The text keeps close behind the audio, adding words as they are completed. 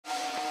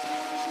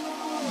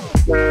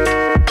Hey,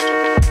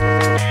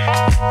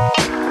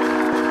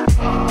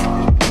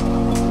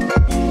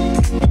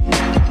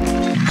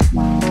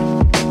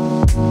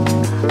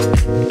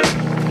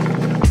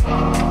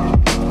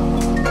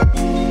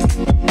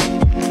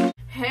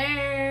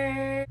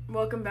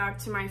 welcome back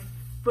to my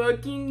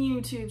fucking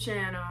YouTube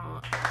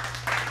channel.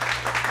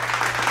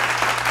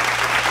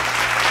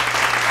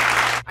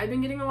 I've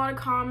been getting a lot of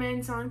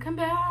comments on come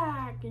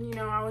back, and you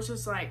know, I was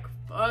just like,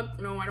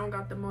 fuck no, I don't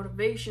got the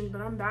motivation,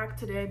 but I'm back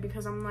today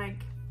because I'm like,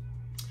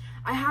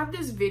 I have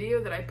this video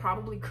that I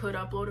probably could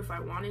upload if I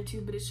wanted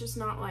to, but it's just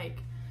not like,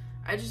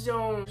 I just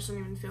don't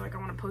even feel like I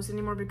want to post it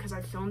anymore because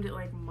I filmed it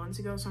like months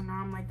ago. So now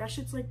I'm like, that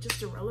shit's like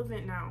just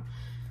irrelevant now.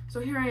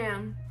 So here I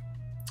am.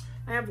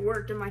 I have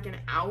worked in like an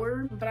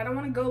hour, but I don't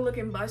want to go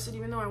looking busted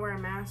even though I wear a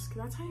mask.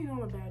 That's how you know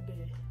I'm a bad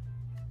day.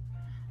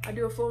 I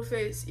do a full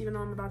face even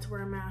though I'm about to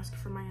wear a mask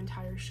for my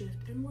entire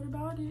shift. And what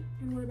about it?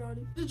 And what about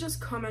it? To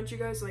just come at you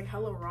guys like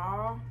hella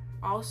raw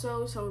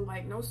also. So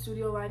like no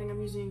studio lighting.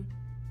 I'm using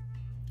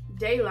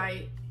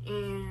daylight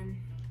and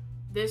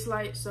this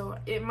light. So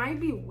it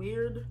might be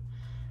weird.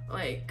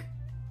 Like,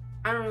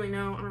 I don't really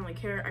know. I don't really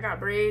care. I got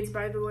braids,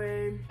 by the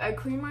way. I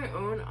clean my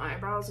own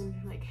eyebrows and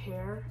like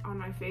hair on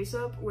my face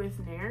up with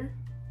Nair.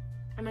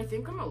 And I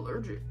think I'm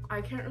allergic.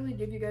 I can't really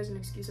give you guys an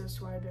excuse as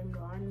to why I've been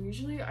gone.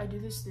 Usually I do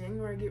this thing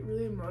where I get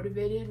really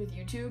motivated with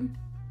YouTube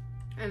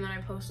and then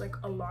I post like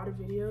a lot of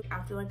videos.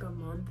 After like a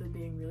month of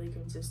being really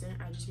consistent,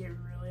 I just get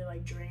really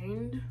like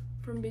drained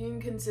from being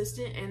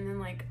consistent, and then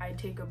like I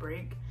take a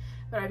break.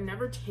 But I've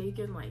never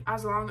taken like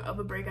as long of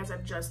a break as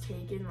I've just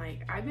taken.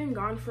 Like I've been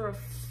gone for a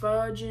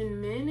fudging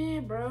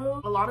minute,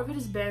 bro. A lot of it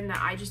has been that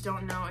I just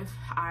don't know if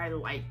I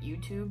like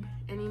YouTube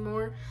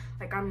anymore.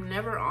 Like I'm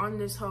never on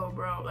this hoe,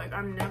 bro. Like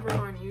I'm never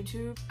on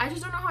YouTube. I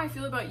just don't know how I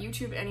feel about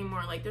YouTube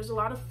anymore. Like there's a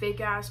lot of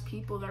fake ass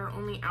people that are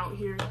only out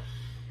here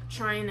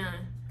trying to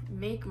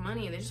make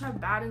money. They just have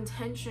bad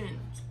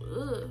intentions.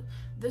 Ugh.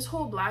 This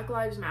whole Black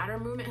Lives Matter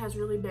movement has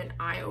really been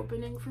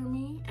eye-opening for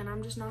me, and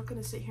I'm just not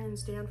gonna sit here and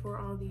stand for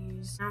all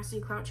these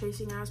nasty clout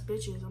chasing ass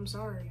bitches. I'm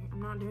sorry,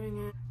 I'm not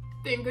doing it.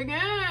 Think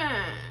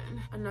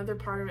again. Another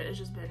part of it has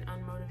just been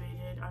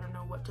unmotivated. I don't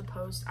know what to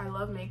post. I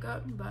love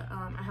makeup, but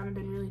I haven't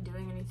been really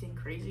doing anything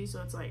crazy,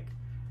 so it's like,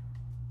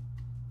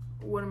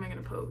 what am I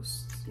gonna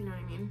post? You know what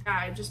I mean? Yeah,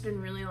 I've just been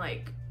really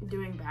like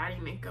doing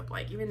baddie makeup.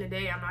 Like even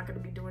today, I'm not gonna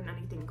be doing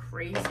anything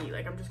crazy.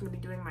 Like I'm just gonna be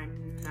doing my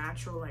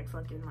natural, like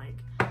fucking like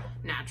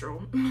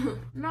natural.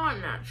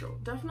 Not natural,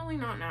 definitely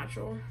not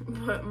natural,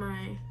 but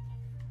my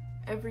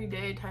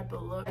everyday type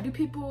of look. I do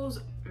people's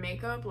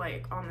makeup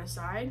like on the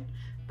side,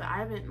 but I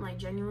haven't like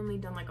genuinely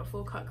done like a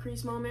full cut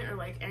crease moment or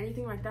like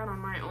anything like that on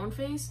my own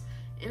face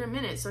in a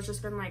minute. So it's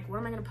just been like, what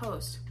am I gonna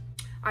post?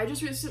 I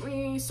just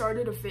recently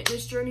started a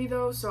fitness journey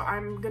though, so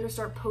I'm gonna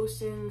start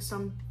posting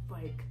some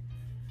like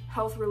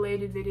health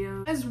related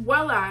videos as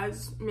well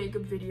as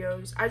makeup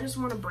videos. I just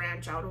want to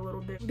branch out a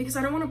little bit because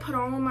I don't want to put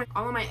all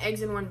of my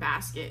eggs in one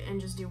basket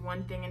and just do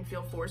one thing and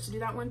feel forced to do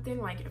that one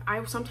thing. Like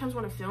I sometimes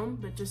want to film,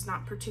 but just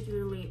not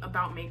particularly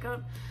about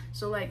makeup.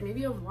 So like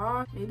maybe a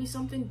vlog, maybe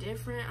something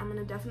different. I'm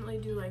gonna definitely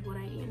do like what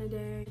I eat in a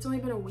day. It's only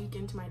been a week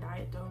into my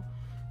diet though,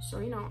 so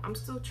you know I'm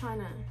still trying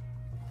to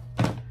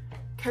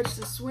catch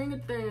the swing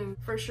of things.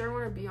 For sure I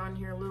want to be on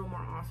here a little more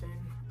often,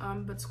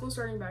 but school's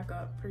starting back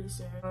up pretty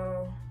soon,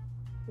 so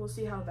we'll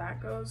see how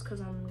that goes because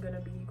I'm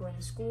gonna be going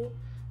to school,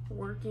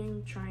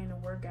 working, trying to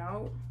work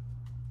out,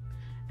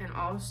 and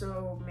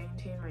also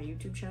maintain my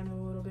YouTube channel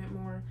a little bit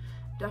more.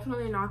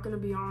 Definitely not gonna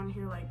be on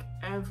here like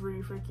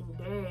every freaking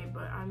day,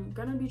 but I'm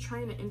gonna be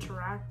trying to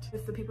interact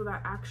with the people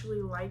that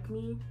actually like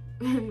me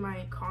and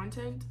my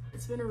content.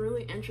 It's been a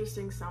really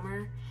interesting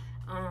summer.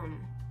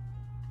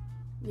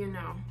 You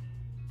know,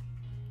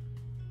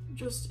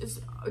 just it's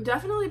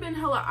definitely been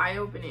hella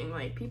eye-opening.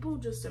 Like people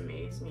just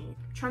amaze me.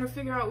 Trying to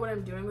figure out what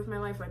I'm doing with my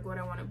life, like what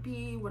I want to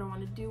be, what I want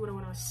to do, what I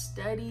want to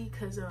study,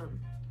 because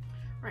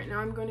right now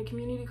I'm going to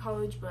community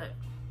college, but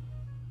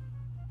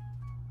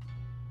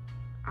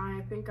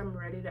I think I'm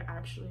ready to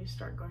actually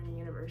start going to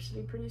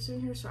university pretty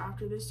soon here. So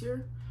after this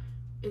year,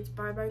 it's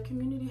bye-bye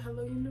community,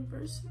 hello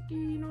university,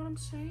 you know what I'm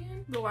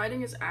saying? The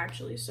lighting is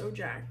actually so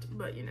jacked,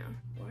 but you know,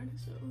 why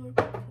does it look,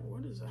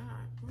 what is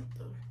that? What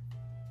the?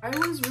 I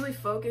was really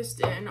focused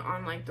in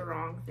on like the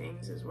wrong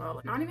things as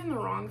well. Not even the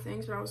wrong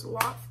things, but I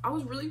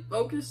was really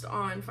focused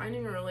on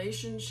finding a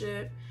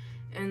relationship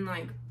and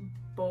like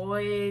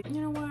boy,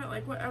 you know what,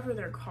 like whatever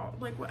they're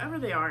called, like whatever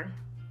they are,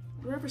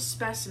 whatever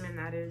specimen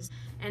that is.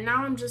 And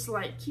now I'm just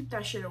like, keep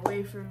that shit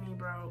away from me,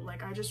 bro.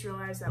 Like I just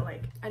realized that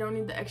like I don't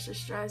need the extra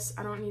stress.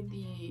 I don't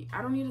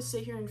need to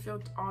sit here and feel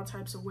all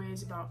types of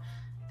ways about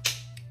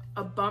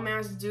a bum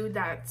ass dude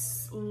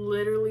that's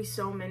literally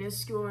so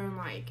minuscule and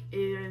like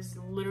is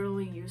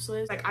literally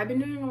useless. Like I've been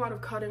doing a lot of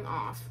cutting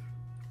off.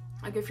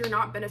 Like if you're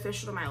not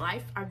beneficial to my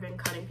life, I've been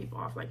cutting people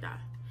off like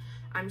that.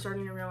 I'm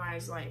starting to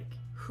realize like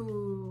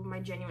who my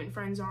genuine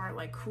friends are,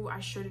 like who I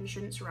should and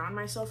shouldn't surround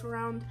myself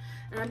around.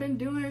 And I've been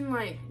doing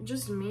like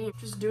just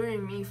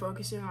doing me,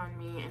 focusing on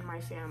me and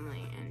my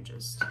family, and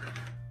just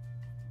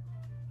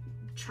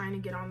trying to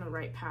get on the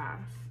right path.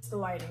 It's the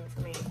lighting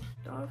for me.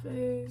 Doll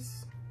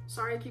face.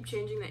 Sorry I keep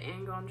changing the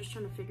angle. I'm just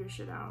trying to figure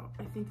shit out.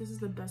 I think this is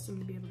the best thing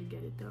to be able to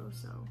get it though,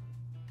 so.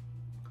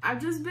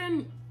 I've just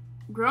been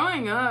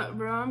growing up,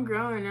 bro. I'm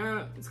growing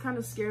up. It's kind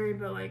of scary,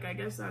 but like, I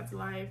guess that's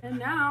life. And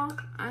now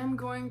I'm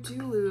going to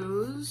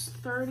lose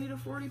 30 to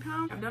 40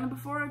 pounds. I've done it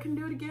before. I can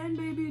do it again,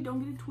 baby. Don't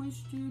get it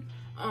twisted.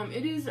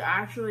 It is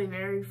actually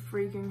very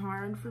freaking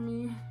hard for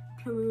me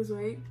to lose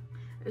weight,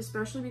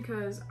 especially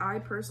because I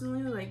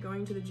personally like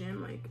going to the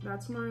gym. Like,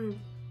 that's my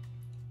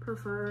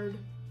preferred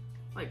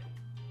like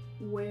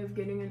way of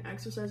getting an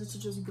exercise, is to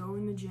just go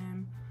in the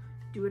gym,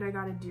 do what I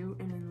gotta do,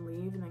 and then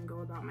leave and then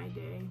go about my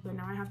day. But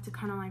now I have to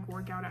kind of like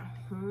work out at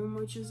home,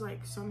 which is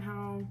like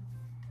somehow,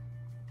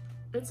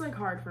 it's like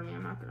hard for me,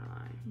 I'm not gonna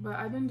lie. But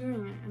I've been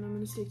doing it and I'm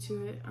gonna stick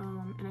to it.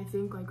 And I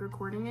think like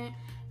recording it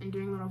and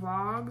doing little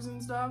vlogs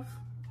and stuff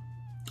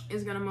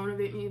is gonna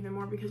motivate me even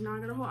more, because now I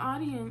got a whole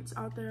audience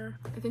out there.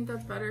 I think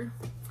that's better.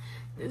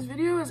 This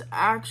video is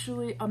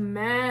actually a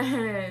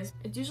mess.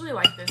 It's usually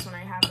like this when I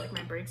have like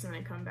my breaks and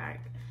I come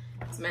back.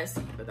 It's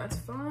messy, but that's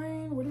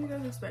fine. What are you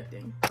guys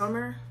expecting?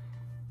 Summer,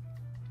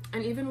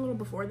 and even a little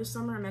before this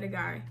summer, I met a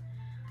guy,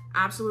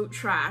 absolute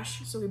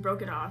trash, so we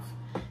broke it off.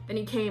 Then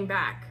he came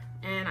back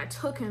and I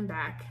took him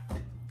back.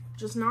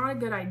 Just not a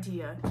good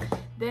idea.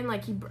 Then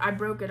like I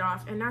broke it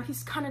off, and now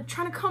he's kind of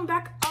trying to come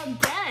back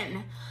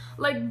again.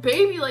 Like,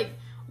 baby, like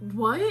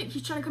what?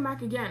 He's trying to come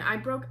back again.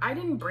 I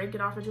didn't break it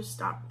off, I just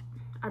stopped.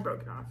 I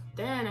broke it off.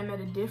 Then I met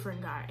a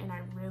different guy and I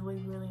really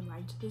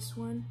liked this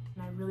one,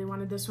 and I really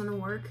wanted this one to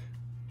work.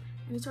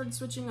 And he started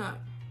switching up.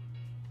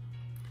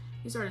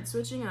 He started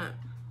switching up.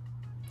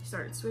 He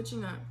started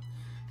switching up.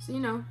 So,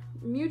 you know,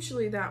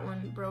 mutually that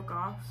one broke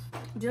off.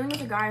 Dealing with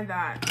a guy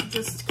that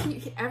just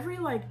every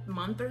like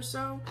month or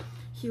so,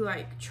 he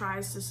like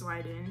tries to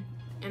slide in,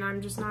 and I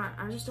just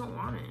don't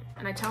want it.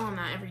 And I tell him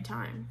that every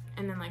time.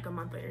 And then like a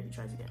month later, he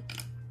tries again.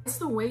 It's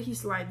the way he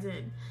slides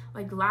in.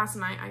 Like last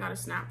night, I got a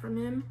snap from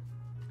him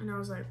and I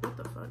was like, what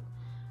the fuck?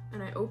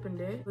 And I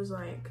opened it. It was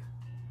like,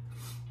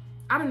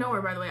 out of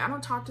nowhere, by the way, I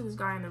don't talk to this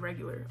guy in the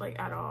regular, like,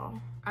 at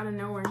all. Out of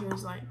nowhere, he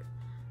was like,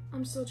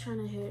 I'm still trying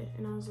to hit.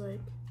 And I was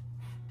like,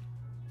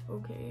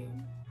 okay.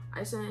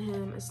 I sent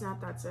him a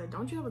snap that said,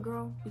 don't you have a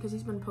girl? Because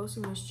he's been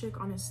posting this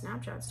chick on his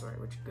Snapchat story,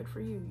 which good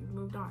for you. You've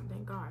moved on,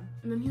 thank God.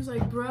 And then he was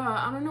like, bruh,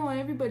 I don't know why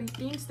everybody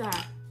thinks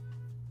that.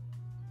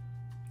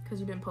 Because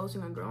you've been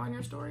posting a girl on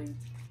your story?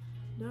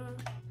 Duh.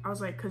 I was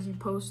like, because you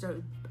post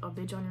a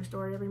bitch on your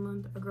story every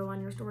month, a girl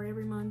on your story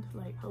every month?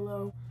 Like,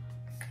 hello?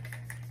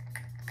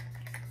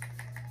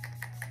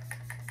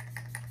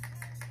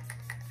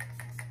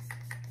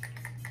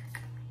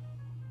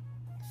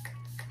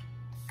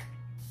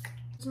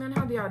 This man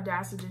had the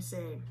audacity to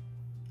say,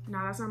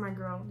 nah, that's not my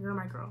girl, you're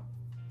my girl.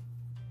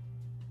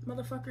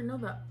 Motherfucker,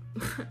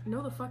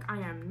 no the fuck I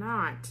am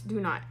not.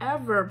 Do not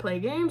ever play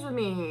games with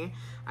me.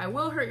 I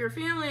will hurt your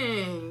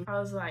feelings. I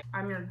was like,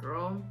 I'm your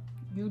girl.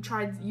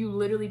 You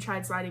literally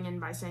tried sliding in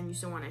by saying you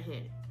still want to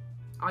hit.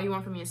 All you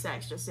want from me is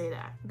sex, just say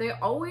that. They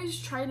always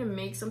try to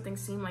make something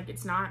seem like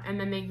it's not, and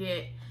then they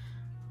get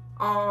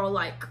all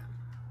like,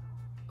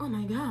 oh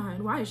my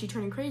God, why is she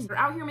turning crazy? They're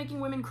out here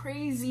making women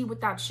crazy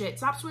with that shit.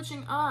 Stop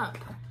switching up.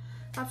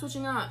 Stop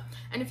switching up.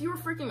 And if you were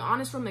freaking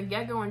honest from the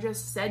get-go and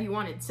just said you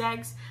wanted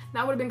sex,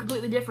 that would have been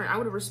completely different. I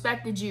would have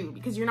respected you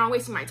because you're not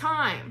wasting my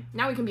time.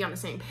 Now we can be on the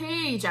same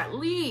page at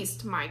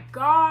least. My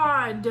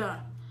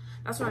God.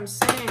 That's what I'm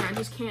saying. I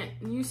just can't.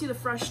 You see the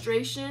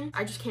frustration?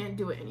 I just can't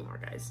do it anymore,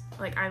 guys.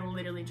 Like, I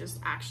literally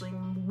just actually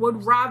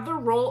would rather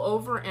roll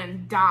over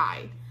and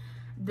die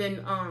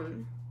than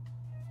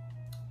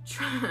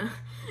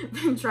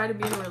try to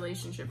be in a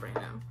relationship right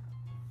now.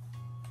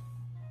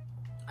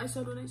 I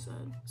said what I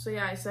said. So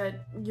yeah, I said,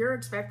 you're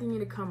expecting me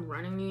to come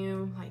running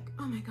you, like,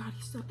 oh my God,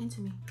 he's still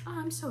into me. Oh,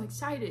 I'm so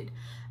excited.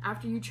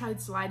 After you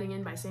tried sliding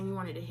in by saying you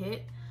wanted to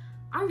hit,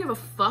 I don't give a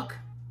fuck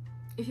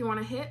if you want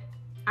to hit.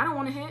 I don't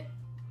want to hit.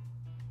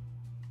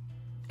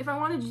 If I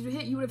wanted you to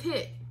hit, you would have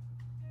hit.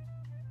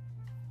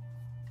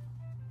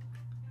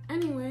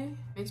 Anyway,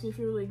 makes me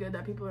feel really good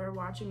that people are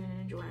watching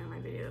and enjoying my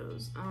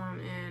videos.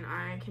 And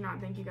I cannot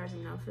thank you guys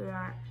enough for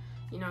that.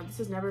 You know, this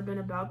has never been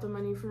about the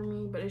money for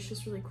me, but it's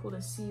just really cool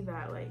to see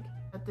that, like,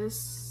 that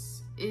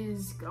this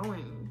is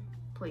going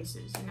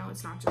places. You know,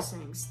 it's not just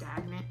staying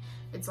stagnant.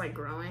 It's like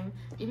growing.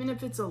 Even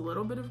if it's a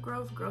little bit of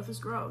growth, growth is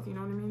growth, you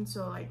know what I mean?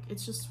 So like,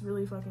 it's just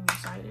really fucking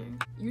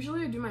exciting.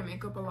 Usually I do my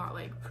makeup a lot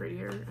like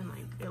prettier and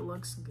like it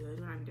looks good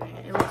when I'm doing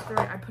it. It looks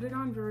very, I put it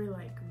on very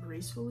like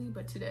gracefully,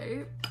 but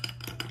today,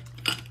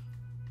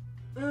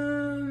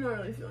 I'm not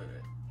really feeling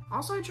it.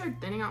 Also, I tried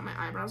thinning out my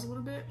eyebrows a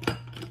little bit.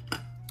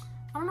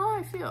 I don't know how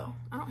I feel.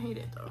 I don't hate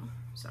it though.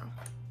 So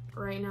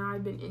right now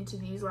I've been into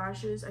these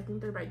lashes. I think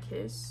they're by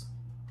Kiss.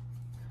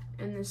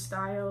 In the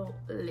style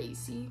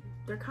Lacy.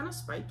 They're kind of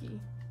spiky,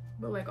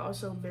 but like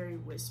also very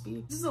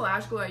wispy. This is a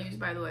lash glue I use,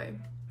 by the way.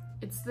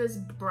 It's this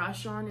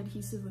brush on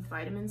adhesive with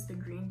vitamins, the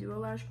green duo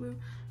lash glue.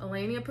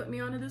 Elenia put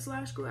me onto this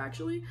lash glue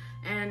actually,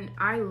 and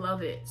I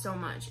love it so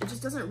much. It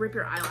just doesn't rip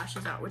your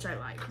eyelashes out, which I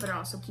like, but it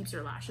also keeps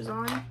your lashes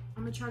on. I'm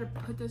gonna try to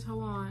put this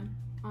hoe on.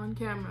 on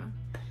camera,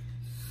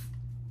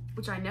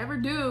 which I never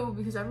do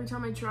because every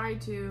time I try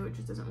to, it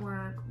just doesn't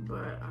work.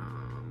 But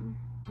I'm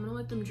gonna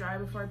let them dry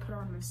before I put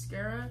on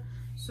mascara.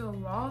 So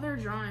while they're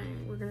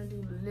drying, we're gonna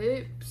do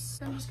lips.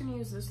 I'm just gonna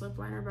use this lip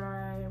liner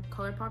by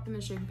ColourPop in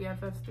the shade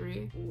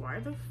BFF3. Why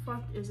the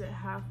fuck is it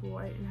half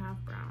white and half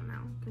brown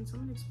now? Can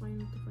someone explain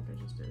what the fuck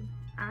I just did?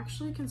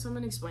 Actually, can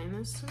someone explain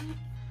this to me?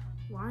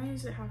 Why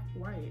is it half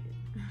white?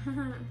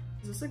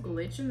 Is this a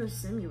glitch in the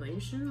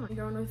simulation? I'm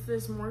going with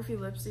this Morphe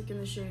lipstick in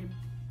the shade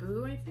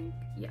Boo, I think?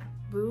 Yeah,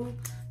 Boo.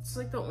 It's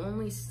like the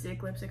only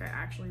stick lipstick I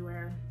actually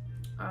wear.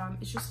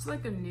 It's just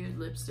like a nude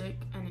lipstick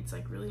and it's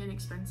like really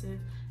inexpensive.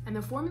 And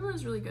the formula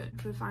is really good.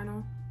 For the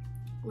final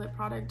lip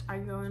product, I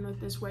go in with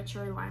this Wet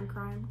Cherry Lime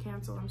Crime.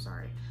 Cancel, I'm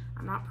sorry.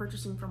 I'm not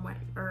purchasing from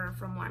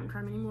Lime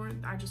Crime anymore.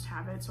 I just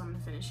have it, so I'm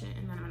gonna finish it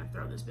and then I'm gonna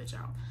throw this bitch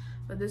out.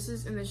 But this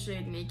is in the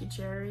shade Naked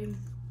Cherry.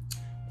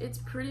 It's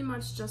pretty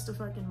much just a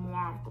fucking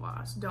mauve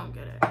gloss. Don't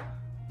get it.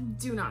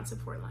 Do not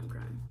support Lime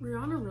Crime.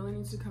 Rihanna really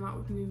needs to come out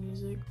with new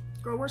music.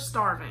 Girl, we're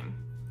starving.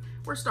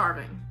 We're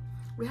starving.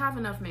 We have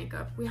enough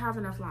makeup. We have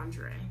enough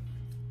lingerie.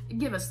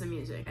 Give us the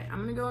music. Okay, I'm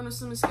gonna go in with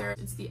some mascara.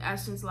 It's the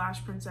Essence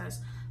Lash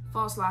Princess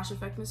False Lash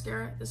Effect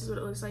Mascara. This is what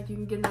it looks like. You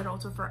can get it at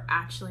Ulta for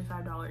actually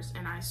 $5,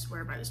 and I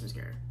swear by this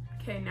mascara.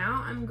 Okay,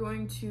 now I'm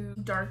going to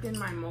darken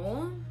my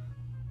mole.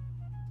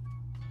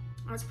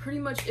 That's pretty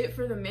much it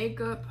for the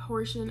makeup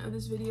portion of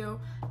this video.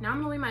 Now I'm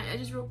gonna lay my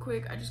edges real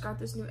quick. I just got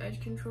this new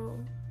edge control,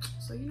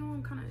 so you know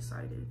I'm kind of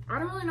excited. I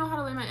don't really know how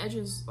to lay my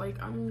edges.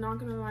 Like, I'm not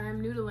gonna lie,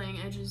 I'm new to laying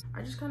edges.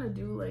 I just kind of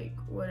do like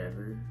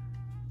whatever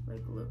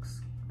like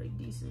looks like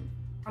decent.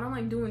 I don't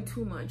like doing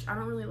too much. I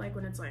don't really like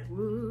when it's like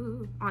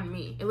woo on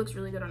me. It looks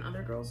really good on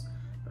other girls,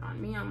 but on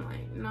me I'm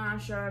like, nah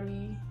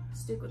shawty,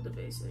 stick with the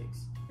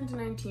basics. I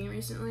turned 19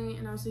 recently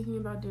and I was thinking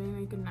about doing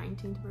like a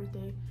 19th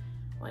birthday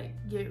like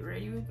get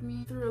ready with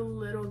me through a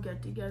little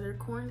get together,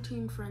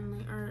 quarantine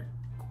friendly or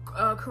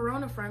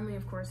corona friendly,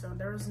 of course. Though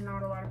there was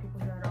not a lot of people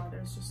here at all.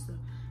 There's just the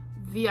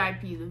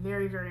VIP, the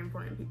very, very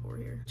important people were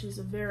here, which is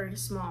a very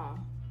small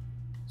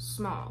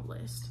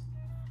list.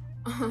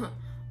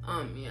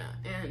 Yeah,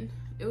 and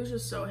it was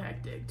just so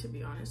hectic, to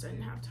be honest. I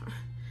didn't have time.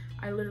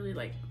 I literally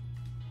like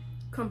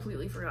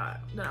completely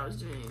forgot that I was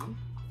doing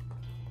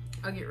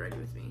a get ready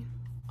with me.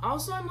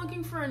 Also, I'm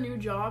looking for a new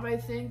job, I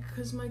think,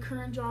 because my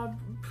current job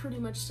pretty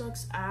much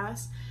sucks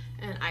ass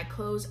and I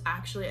close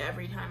actually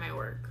every time I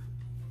work.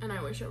 And I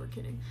wish I were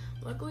kidding.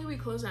 Luckily, we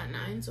close at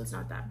 9, so it's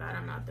not that bad.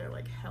 I'm not there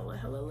like hella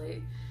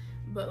late.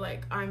 But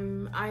like,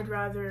 I'd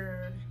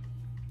rather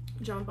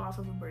jump off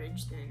of a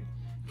bridge than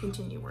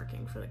continue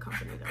working for the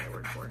company that I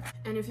work for.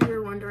 And if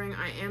you're wondering,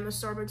 I am a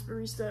Starbucks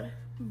barista,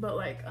 but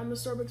like, I'm a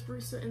Starbucks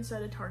barista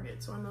inside a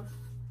Target, so I'm a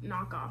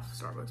knockoff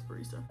Starbucks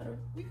barista.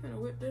 We gonna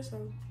whip this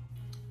out.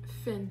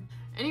 Fin.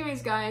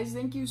 Anyways, guys,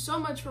 thank you so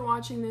much for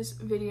watching this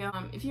video.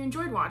 If you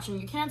enjoyed watching,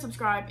 you can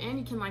subscribe and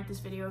you can like this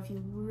video if you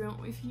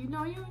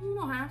know you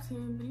don't have to,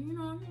 but you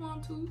know if you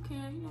want to, you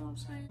can, you know what I'm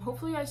saying.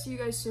 Hopefully I see you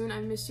guys soon. I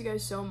missed you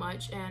guys so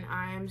much and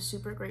I am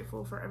super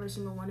grateful for every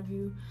single one of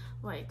you,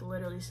 like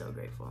literally so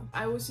grateful.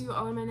 I will see you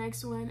all in my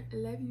next one.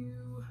 Love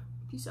you.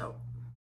 Peace out.